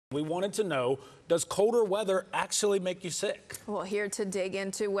We wanted to know, does colder weather actually make you sick? Well, here to dig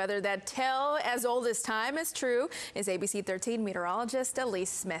into whether that tale as old as time is true is ABC 13 meteorologist Elise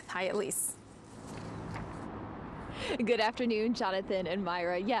Smith. Hi, Elise. Good afternoon, Jonathan and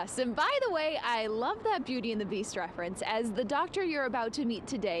Myra. Yes, and by the way, I love that Beauty and the Beast reference, as the doctor you're about to meet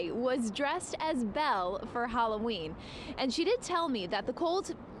today was dressed as Belle for Halloween. And she did tell me that the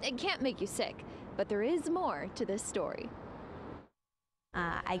cold, it can't make you sick, but there is more to this story.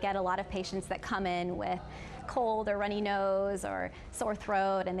 I get a lot of patients that come in with cold or runny nose or sore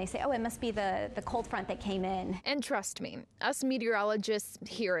throat, and they say, oh, it must be the cold front that came in. And trust me, us meteorologists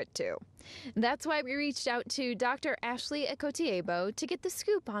hear it too. That's why we reached out to Dr. Ashley Ekotiebo to get the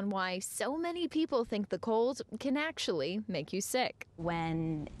scoop on why so many people think the cold can actually make you sick.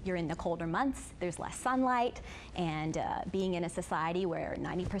 When you're in the colder months, there's less sunlight, and being in a society where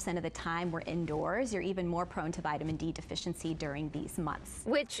 90% of the time we're indoors, you're even more prone to vitamin D deficiency during these months.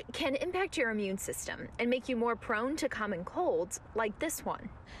 Which can impact your immune system and make you more prone to common colds like this one.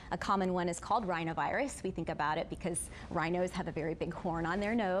 A common one is called rhinovirus. We think about it because rhinos have a very big horn on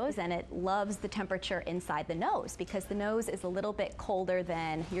their nose, and it loves the temperature inside the nose because the nose is a little bit colder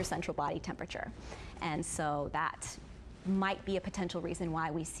than your central body temperature. And so that might be a potential reason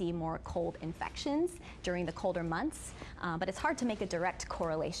why we see more cold infections during the colder months, but it's hard to make a direct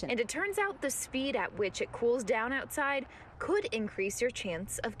correlation. And it turns out the speed at which it cools down outside could increase your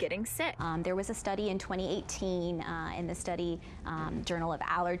chance of getting sick. There was a study in 2018 in the study Journal of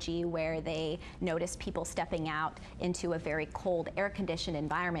Allergy where they noticed people stepping out into a very cold air-conditioned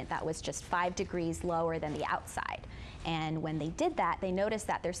environment that was just 5 degrees lower than the outside. And when they did that, they noticed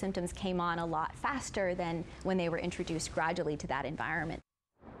that their symptoms came on a lot faster than when they were introduced gradually to that environment.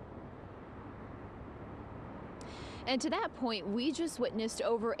 And to that point, we just witnessed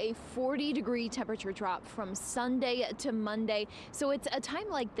over a 40-degree temperature drop from Sunday to Monday. So it's a time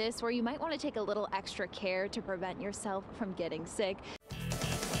like this where you might want to take a little extra care to prevent yourself from getting sick.